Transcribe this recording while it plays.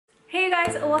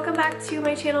guys, welcome back to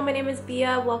my channel. My name is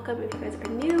Bia. Welcome if you guys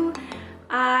are new.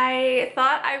 I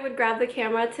thought I would grab the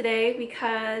camera today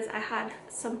because I had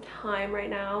some time right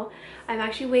now. I'm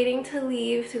actually waiting to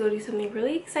leave to go do something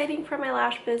really exciting for my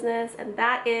lash business, and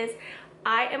that is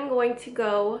I am going to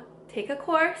go take a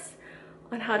course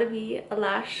on how to be a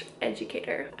lash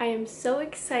educator. I am so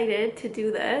excited to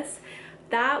do this.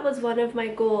 That was one of my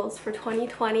goals for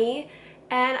 2020.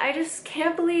 And I just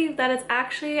can't believe that it's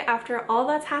actually, after all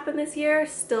that's happened this year,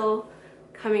 still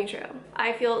coming true.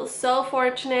 I feel so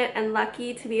fortunate and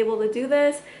lucky to be able to do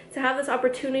this, to have this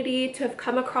opportunity, to have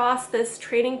come across this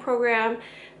training program. It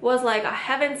was like a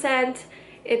heaven sent.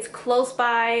 It's close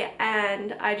by,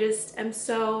 and I just am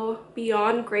so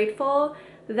beyond grateful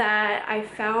that I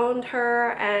found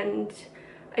her, and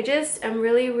I just am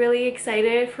really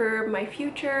excited for my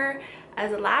future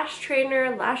as a lash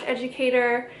trainer, lash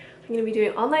educator. I'm going to be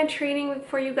doing online training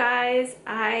for you guys.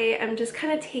 I am just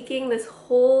kind of taking this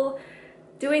whole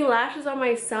doing lashes on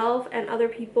myself and other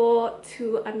people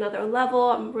to another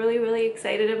level. I'm really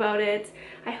excited about it.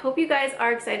 I hope you guys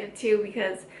are excited too,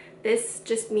 because this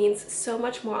just means so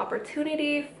much more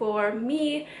opportunity for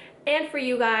me and for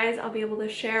you guys. I'll be able to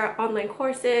share online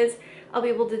courses. I'll be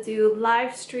able to do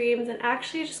live streams and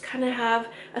actually just kind of have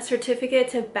a certificate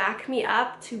to back me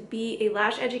up to be a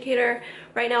lash educator.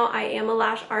 Right now I am a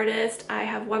lash artist. I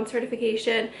have one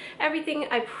certification. Everything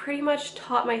I pretty much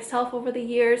taught myself over the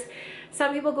years.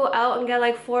 Some people go out and get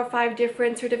like 4 or 5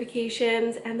 different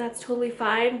certifications, and that's totally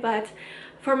fine, but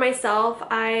for myself,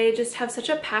 I just have such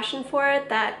a passion for it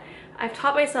that I've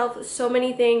taught myself so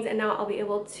many things, and now I'll be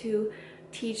able to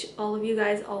teach all of you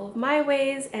guys all of my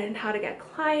ways and how to get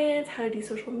clients, how to do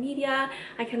social media.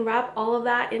 I can wrap all of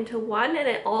that into one, and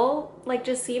it all like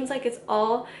just seems like it's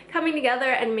all coming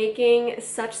together and making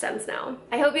such sense now.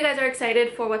 I hope you guys are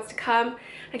excited for what's to come.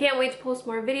 I can't wait to post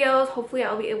more videos. Hopefully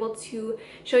I'll be able to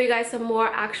show you guys some more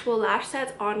actual lash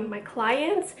sets on my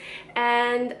clients,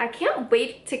 and I can't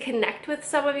wait to connect with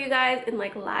some of you guys in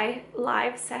like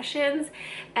live sessions,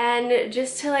 and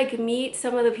just to like meet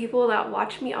some of the people that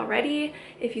watch me already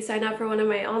if you sign up for one of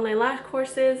my online lash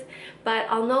courses. But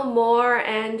I'll know more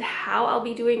and how I'll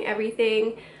be doing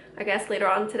everything, I guess, later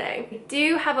on today. I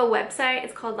do have a website.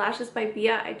 It's called Lashes by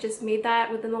Bia. I just made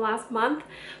that within the last month.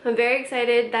 I'm very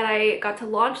excited that I got to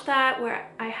launch that, where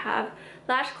I have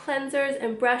lash cleansers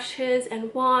and brushes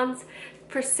and wands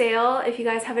for sale. If you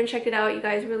guys haven't checked it out, you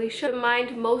guys really should.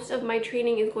 Mind, most of my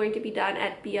training is going to be done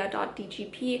at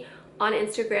bia.dgp on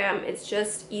Instagram. It's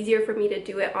just easier for me to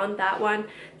do it on that one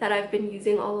that I've been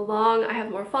using all along. I have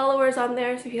more followers on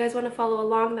there, so if you guys want to follow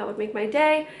along, that would make my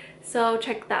day. So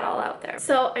check that all out there.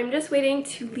 So I'm just waiting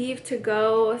to leave to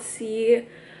go see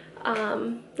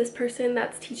this person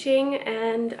that's teaching,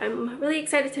 and I'm really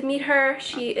excited to meet her.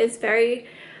 She is very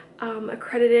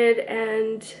accredited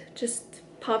and just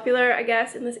popular, I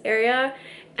guess, in this area,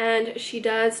 and she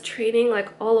does training like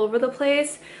all over the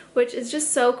place, which is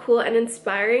just so cool and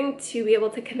inspiring to be able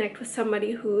to connect with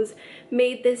somebody who's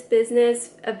made this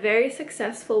business a very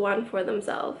successful one for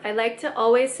themselves. I like to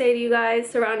always say to you guys,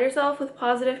 surround yourself with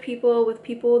positive people, with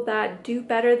people that do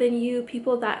better than you,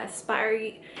 people that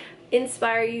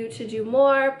inspire you to do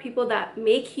more, people that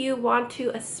make you want to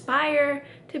aspire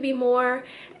to be more.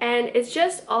 And it's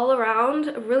just all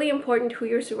around really important who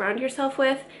you surround yourself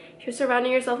with. If you're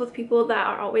surrounding yourself with people that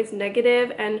are always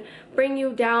negative and bring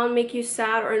you down, make you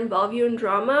sad, or involve you in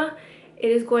drama, it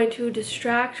is going to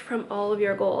distract from all of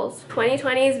your goals.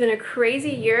 2020 has been a crazy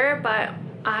year, but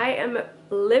I am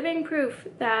living proof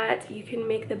that you can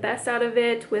make the best out of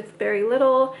it with very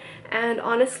little. And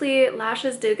honestly,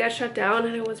 lashes did get shut down,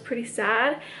 and it was pretty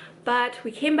sad, but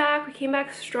we came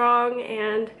back strong,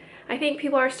 and I think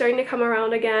people are starting to come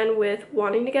around again with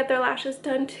wanting to get their lashes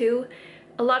done too.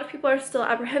 A lot of people are still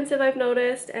apprehensive, I've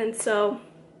noticed, and so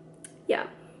yeah,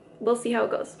 we'll see how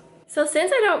it goes. So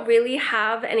since I don't really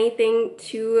have anything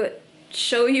to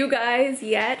show you guys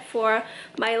yet for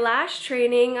my lash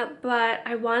training, but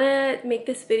I want to make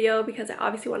this video because I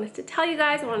obviously wanted to tell you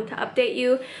guys, I wanted to update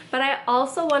you, but I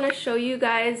also want to show you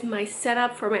guys my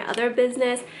setup for my other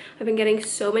business. I've been getting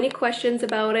so many questions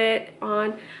about it,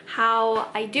 on how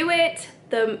I do it,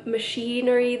 the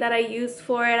machinery that I use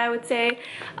for it, I would say,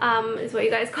 is what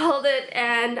you guys called it,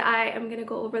 and I am gonna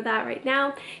go over that right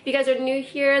now. If you guys are new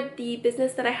here, the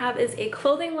business that I have is a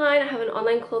clothing line. I have an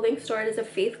online clothing store. It is a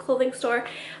faith clothing store.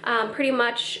 Pretty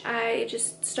much I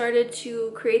just started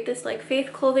to create this like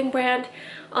faith clothing brand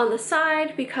on the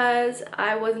side because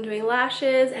I wasn't doing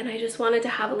lashes, and I just wanted to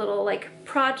have a little like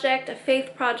project, a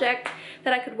faith project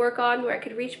that I could work on where I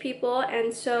could reach people,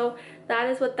 and so that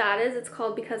is what that is. It's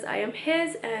called Because I Am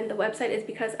His, and the website is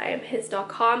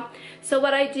becauseIamhis.com. So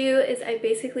what I do is I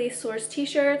basically source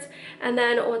t-shirts, and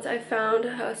then once I've found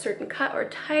a certain cut or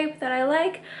type that I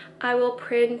like, I will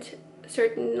print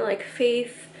certain like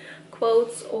faith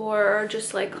quotes or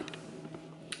just like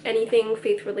anything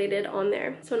faith related on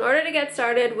there. So in order to get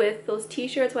started with those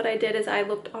t-shirts, what I did is I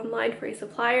looked online for a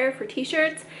supplier for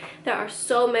t-shirts. There are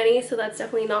so many, so that's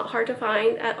definitely not hard to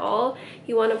find at all.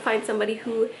 You want to find somebody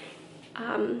who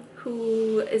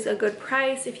is a good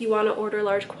price. If you want to order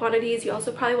large quantities, you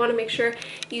also probably want to make sure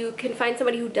you can find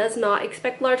somebody who does not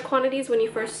expect large quantities when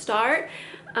you first start.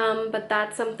 But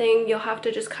that's something you'll have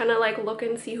to just kind of like look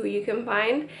and see who you can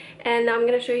find. And now I'm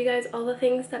going to show you guys all the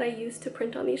things that I used to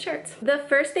print on these shirts. The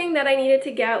first thing that I needed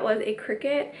to get was a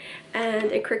Cricut,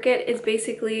 and a Cricut is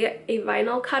basically a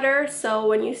vinyl cutter. So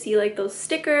when you see like those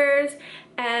stickers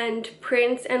and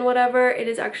prints and whatever, it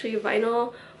is actually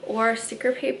vinyl or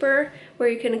sticker paper where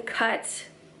you can cut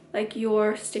like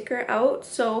your sticker out.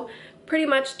 So pretty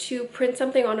much to print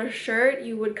something on a shirt,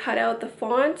 you would cut out the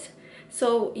font.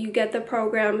 So you get the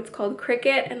program, it's called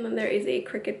Cricut, and then there is a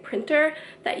Cricut printer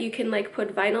that you can like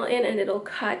put vinyl in, and it'll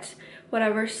cut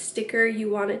whatever sticker you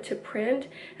want it to print.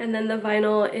 And then the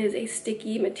vinyl is a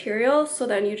sticky material, so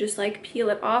then you just like peel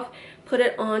it off, put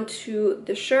it onto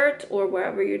the shirt or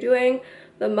wherever you're doing,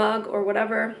 the mug or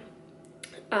whatever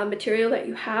material that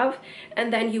you have,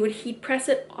 and then you would heat press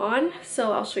it on.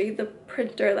 So I'll show you the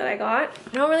printer that I got.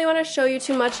 I don't really want to show you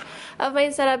too much of my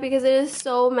setup because it is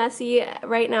so messy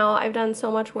right now. I've done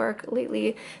so much work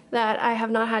lately that I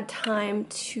have not had time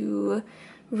to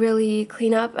really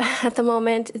clean up at the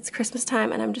moment. It's Christmas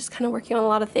time and I'm just kind of working on a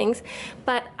lot of things,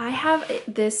 but I have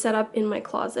this set up in my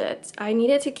closet. I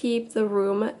needed to keep the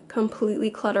room completely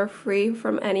clutter free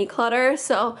from any clutter,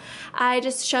 so I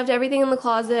just shoved everything in the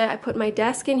closet. I put my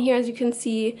desk in here, as you can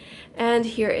see, and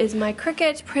here is my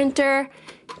Cricut printer.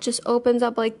 It just opens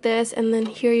up like this, and then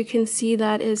here you can see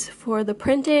that is for the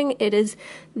printing. It is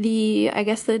the, I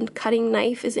guess the cutting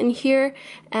knife is in here,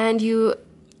 and you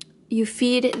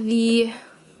feed the,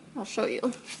 I'll show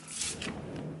you.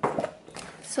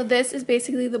 So this is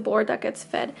basically the board that gets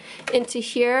fed into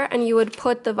here, and you would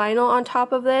put the vinyl on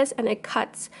top of this and it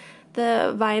cuts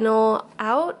the vinyl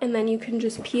out, and then you can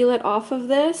just peel it off of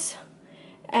this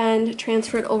and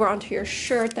transfer it over onto your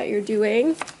shirt that you're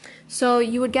doing. So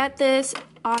you would get this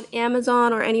on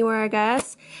Amazon or anywhere, I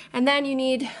guess, and then you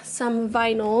need some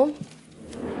vinyl.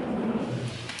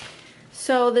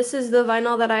 So this is the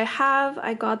vinyl that I have.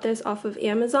 I got this off of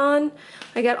Amazon.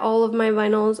 I get all of my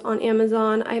vinyls on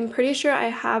Amazon. I'm pretty sure I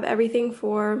have everything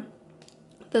for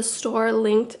the store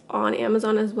linked on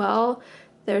Amazon as well.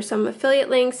 There's some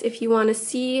affiliate links. If you want to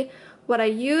see what I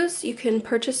use, you can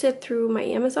purchase it through my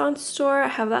Amazon store. I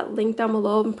have that link down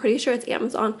below. I'm pretty sure it's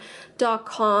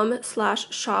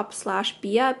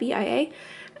amazon.com/shop/Bia, B-I-A.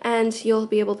 And you'll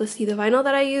be able to see the vinyl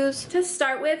that I use. To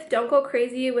start with, don't go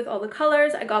crazy with all the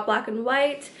colors. I got black and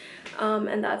white,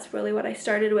 and that's really what I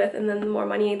started with. And then the more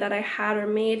money that I had or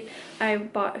made, I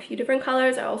bought a few different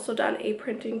colors. I also done a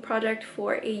printing project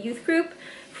for a youth group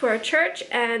for a church,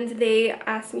 and they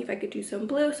asked me if I could do some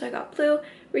blue, so I got blue.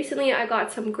 Recently I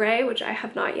got some gray, which I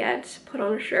have not yet put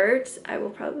on a shirt. I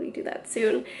will probably do that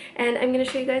soon. And I'm going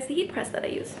to show you guys the heat press that I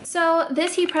use. So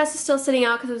this heat press is still sitting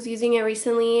out because I was using it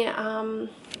recently.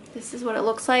 This is what it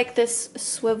looks like. This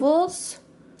swivels.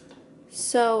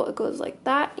 So it goes like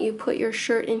that. You put your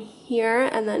shirt in here,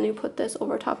 and then you put this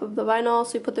over top of the vinyl.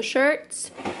 So you put the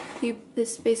shirts,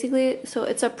 this basically, so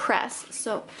it's a press.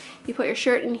 So you put your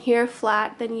shirt in here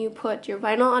flat, then you put your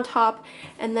vinyl on top,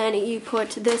 and then you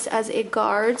put this as a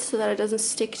guard so that it doesn't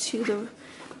stick to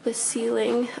the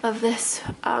ceiling of this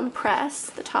press,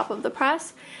 the top of the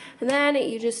press. And then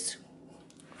you just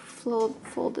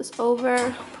fold this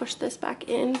over, push this back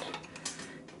in,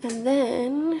 and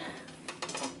then,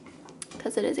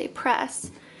 because it is a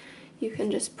press, you can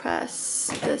just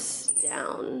press this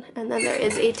down, and then there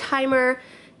is a timer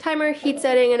heat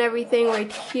setting and everything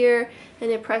right here,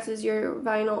 and it presses your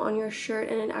vinyl on your shirt,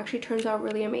 and it actually turns out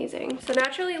really amazing. So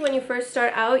naturally, when you first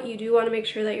start out, you do want to make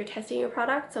sure that you're testing your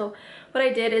product. So what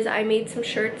I did is I made some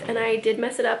shirts, and I did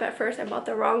mess it up at first. I bought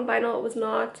the wrong vinyl. It was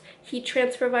not heat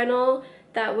transfer vinyl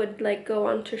that would like go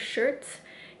onto shirts.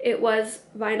 It was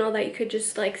vinyl that you could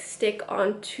just like stick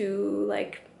onto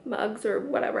like mugs or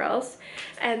whatever else,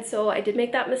 and so I did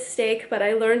make that mistake, but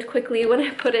I learned quickly when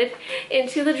I put it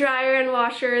into the dryer and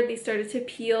washer. These started to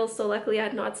peel, so luckily I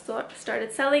had not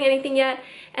started selling anything yet,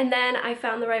 and then I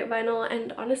found the right vinyl,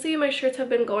 and honestly my shirts have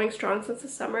been going strong since the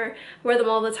summer. I wear them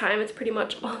all the time. It's pretty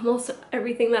much almost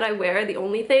everything that I wear. The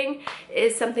only thing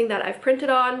is something that I've printed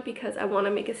on because I want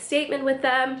to make a statement with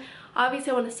them.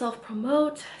 Obviously I want to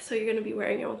self-promote, so you're going to be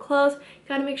wearing your own clothes. You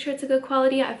got to make sure it's a good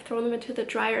quality. I've thrown them into the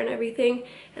dryer and everything,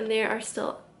 and they are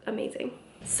still amazing.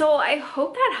 So I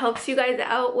hope that helps you guys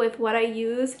out with what I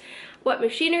use, what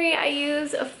machinery I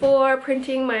use for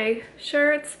printing my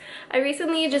shirts. I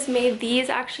recently just made these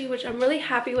actually, which I'm really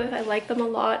happy with. I like them a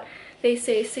lot. They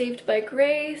say saved by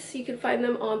grace. You can find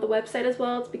them on the website as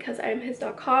well. It's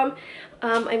becauseIamhis.com.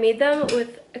 I made them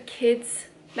with a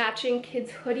matching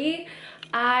kids hoodie.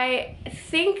 I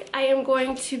think I am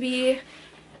going to be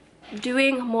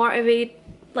doing more of a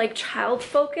like child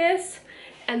focus,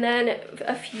 and then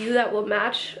a few that will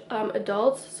match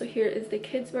adults. So here is the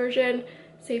kids version.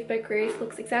 Saved by Grace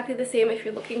looks exactly the same. If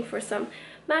you're looking for some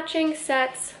matching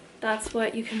sets, that's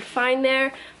what you can find there.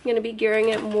 I'm going to be gearing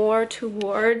it more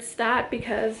towards that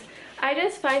because I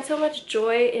just find so much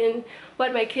joy in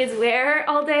what my kids wear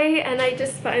all day, and I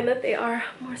just find that they are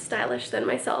more stylish than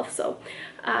myself. So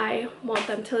I want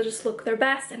them to just look their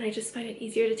best, and I just find it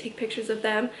easier to take pictures of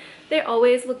them. They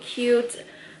always look cute.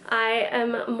 I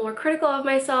am more critical of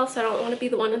myself, so I don't want to be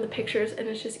the one in the pictures, and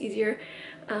it's just easier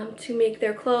to make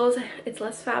their clothes. It's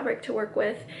less fabric to work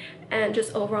with, and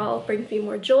just overall brings me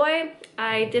more joy.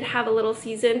 I did have a little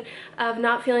season of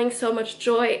not feeling so much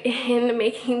joy in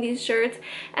making these shirts,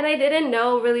 and I didn't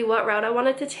know really what route I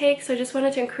wanted to take, so I just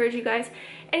wanted to encourage you guys,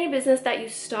 any business that you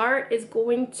start is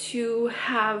going to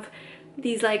have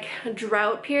these like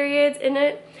drought periods in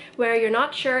it where you're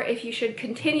not sure if you should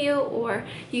continue, or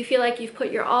you feel like you've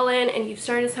put your all in and you've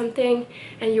started something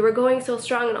and you were going so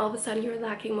strong and all of a sudden you're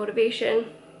lacking motivation.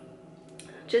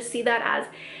 Just see that as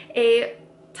a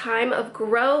time of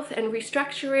growth and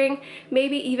restructuring,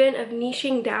 maybe even of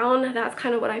niching down. That's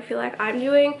kind of what I feel like I'm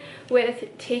doing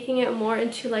with taking it more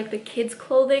into like the kids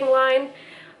clothing line.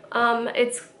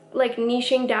 It's like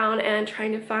niching down and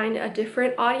trying to find a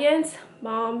different audience,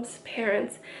 moms,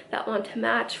 parents that want to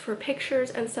match for pictures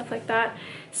and stuff like that.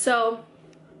 So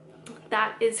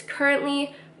that is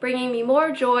currently bringing me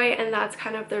more joy, and that's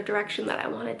kind of the direction that I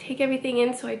want to take everything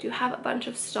in. So I do have a bunch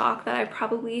of stock that I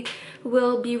probably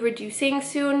will be reducing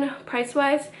soon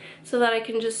price-wise, so that I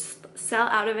can just sell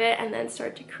out of it and then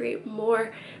start to create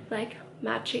more like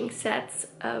matching sets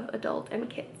of adult and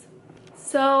kids.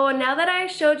 So now that I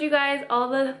showed you guys all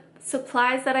the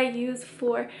supplies that I use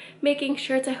for making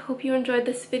shirts, I hope you enjoyed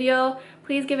this video.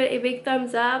 Please give it a big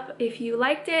thumbs up if you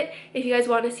liked it. If you guys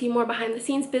want to see more behind the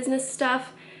scenes business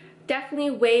stuff, definitely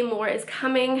way more is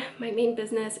coming. My main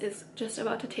business is just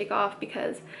about to take off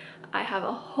because I have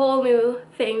a whole new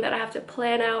thing that I have to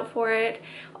plan out for it,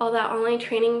 all that online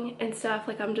training and stuff.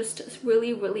 Like, I'm just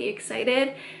really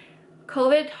excited.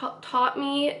 COVID taught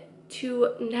me to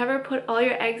never put all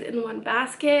your eggs in one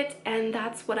basket, and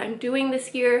that's what I'm doing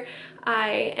this year.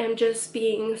 I am just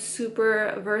being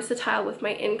super versatile with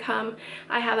my income.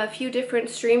 I have a few different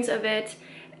streams of it,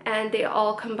 and they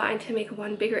all combine to make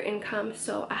one bigger income,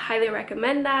 so I highly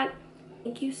recommend that.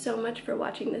 Thank you so much for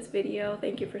watching this video.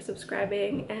 Thank you for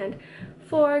subscribing and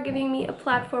for giving me a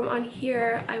platform on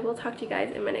here. I will talk to you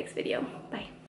guys in my next video. Bye.